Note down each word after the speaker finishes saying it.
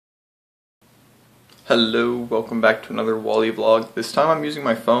Hello, welcome back to another Wally vlog. This time I'm using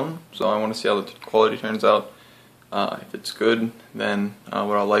my phone, so I want to see how the quality turns out. If it's good, then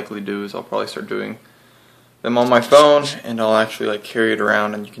what I'll likely do is I'll probably start doing them on my phone, and I'll actually carry it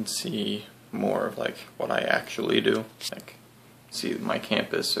around, and you can see more of what I actually do, see my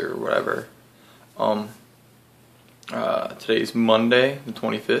campus or whatever. Today's Monday, the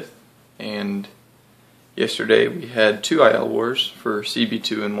 25th, and yesterday we had 2 IL wars for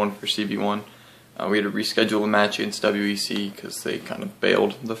CB2 and 1 for CB1. We had to reschedule the match against WEC because they kind of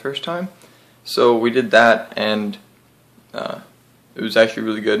bailed the first time. So we did that, and it was actually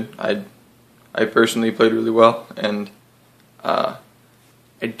really good. I personally played really well, and I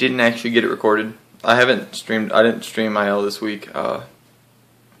didn't actually get it recorded. I didn't stream IL this week.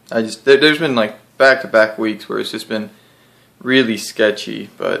 There's been back-to-back weeks where it's just been really sketchy,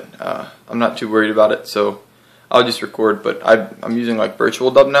 but I'm not too worried about it, so I'll just record. But I'm using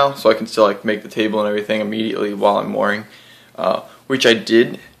virtual dub now, so I can still make the table and everything immediately while I'm warring, which I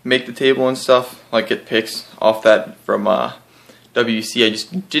did make the table and stuff, get pics off that from WC. I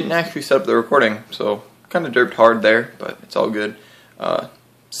just didn't actually set up the recording, so kind of derped hard there, but it's all good.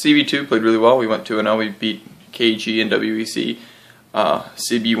 CB2 played really well. We went 2-0. We beat KG and WEC.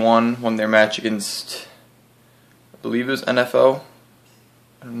 CB1 won their match against, I believe it was NFO.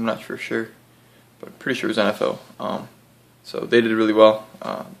 I'm not for sure, but I'm pretty sure it was NFO. So they did really well.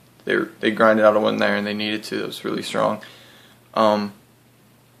 They grinded out a win there, and they needed to. It was really strong. I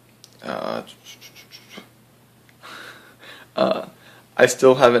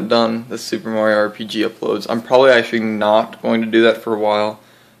still haven't done the Super Mario RPG uploads. I'm probably actually not going to do that for a while.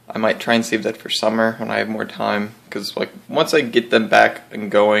 I might try and save that for summer when I have more time, because once I get them back and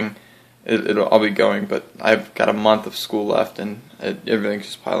going, I'll be going. But I've got a month of school left, and everything's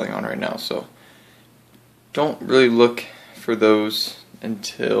just piling on right now. So don't really look for those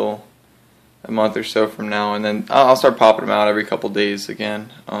until a month or so from now, and then I'll start popping them out every couple days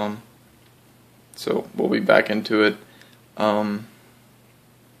again. So we'll be back into it. What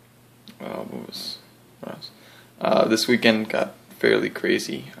else? This weekend got fairly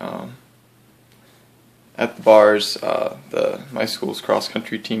crazy. At the bars, my school's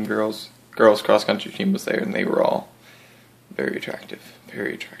cross-country team, girls cross-country team was there, and they were all very attractive,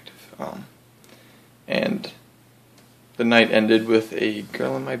 very attractive. And the night ended with a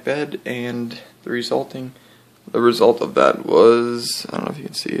girl in my bed, and the result of that was, I don't know if you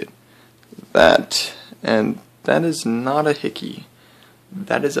can see it, and that is not a hickey.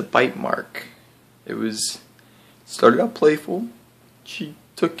 That is a bite mark. It started out playful. She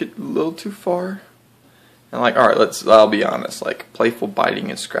took it a little too far. And alright, I'll be honest, playful biting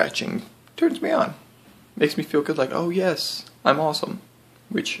and scratching turns me on. Makes me feel good, oh yes, I'm awesome.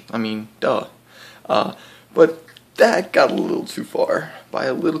 Which, I mean, duh. But that got a little too far. By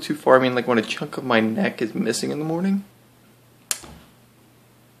a little too far, I mean when a chunk of my neck is missing in the morning.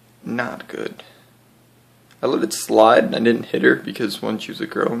 Not good. I let it slide, and I didn't hit her because 1, she was a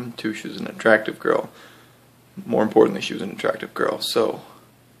girl, and 2, she was an attractive girl. More importantly, she was an attractive girl, so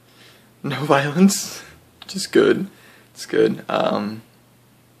no violence, just good. It's good.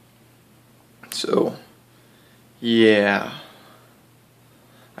 So yeah,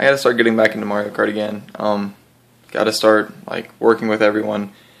 I gotta start getting back into Mario Kart again. Gotta start working with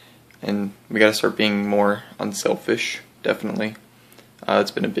everyone, and we gotta start being more unselfish. Definitely.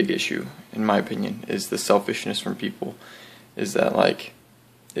 It's been a big issue, in my opinion, is the selfishness from people. Is that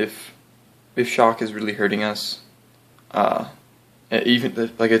if shock is really hurting us,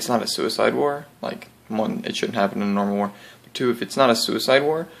 even it's not a suicide war. 1, it shouldn't happen in a normal war. But 2, if it's not a suicide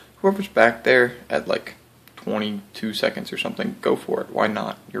war, whoever's back there at 22 seconds or something, go for it. Why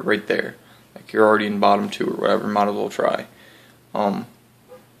not? You're right there. You're already in bottom 2 or whatever. Might as well try.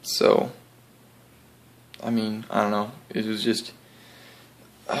 So I mean, I don't know. It was just.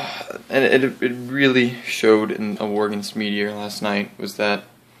 And it really showed in a war against Meteor last night, was that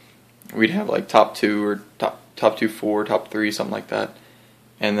we'd have top 2 or top 2, 4, top 3, something like that,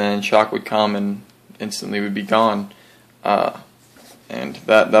 and then shock would come and instantly would be gone, and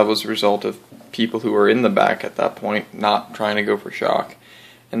that was a result of people who were in the back at that point not trying to go for shock.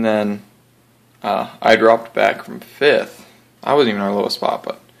 And then I dropped back from 5th. I wasn't even our lowest spot,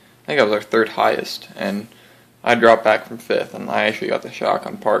 but I think I was our 3rd highest, and I dropped back from 5th, and I actually got the shock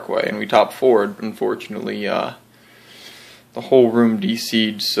on Parkway, and we top 4'd. Unfortunately, the whole room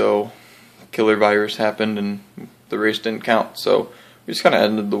DC'd, so killer virus happened, and the race didn't count. So we just kind of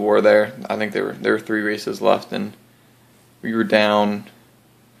ended the war there. I think there were 3 races left, and we were down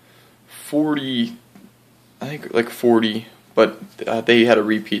 40. I think 40, but they had a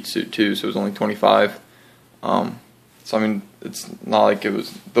repeat suit too, so it was only 25. So I mean, it's not like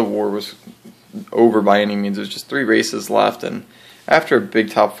the war was over by any means. It was just 3 races left, and after a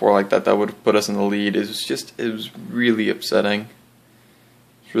big top 4 like that, that would have put us in the lead. It was really upsetting.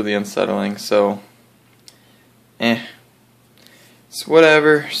 It's really unsettling. So, it's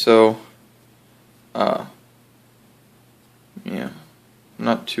whatever. So, yeah, I'm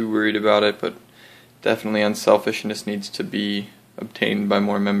not too worried about it, but definitely unselfishness needs to be obtained by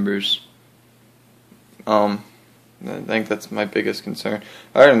more members. I think that's my biggest concern.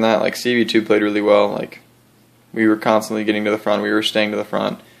 Other than that, like, CV2 played really well. Like, we were constantly getting to the front. We were staying to the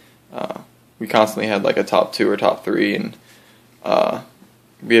front. We constantly had like a top 2 or top 3, and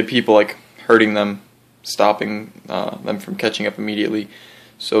we had people like hurting them, stopping them from catching up immediately.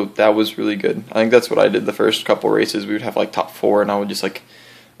 So that was really good. I think that's what I did the first couple races. We would have like top 4, and I would just like,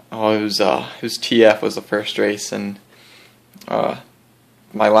 it was TF was the first race, and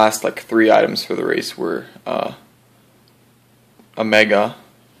my last like 3 items for the race were a mega,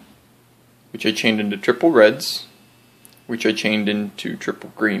 which I chained into triple reds, which I chained into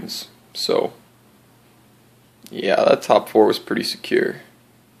triple greens. So yeah, that top 4 was pretty secure.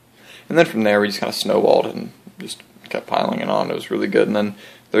 And then from there we just kind of snowballed and just kept piling it on. It was really good. And then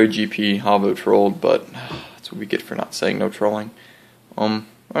 3rd GP, Havo trolled, but that's what we get for not saying no trolling. Other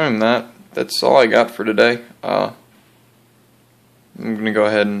than that, that's all I got for today. I'm gonna go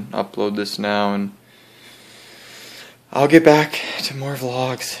ahead and upload this now, and I'll get back to more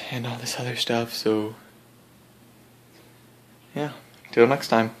vlogs and all this other stuff. So yeah, till next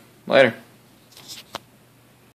time. Later.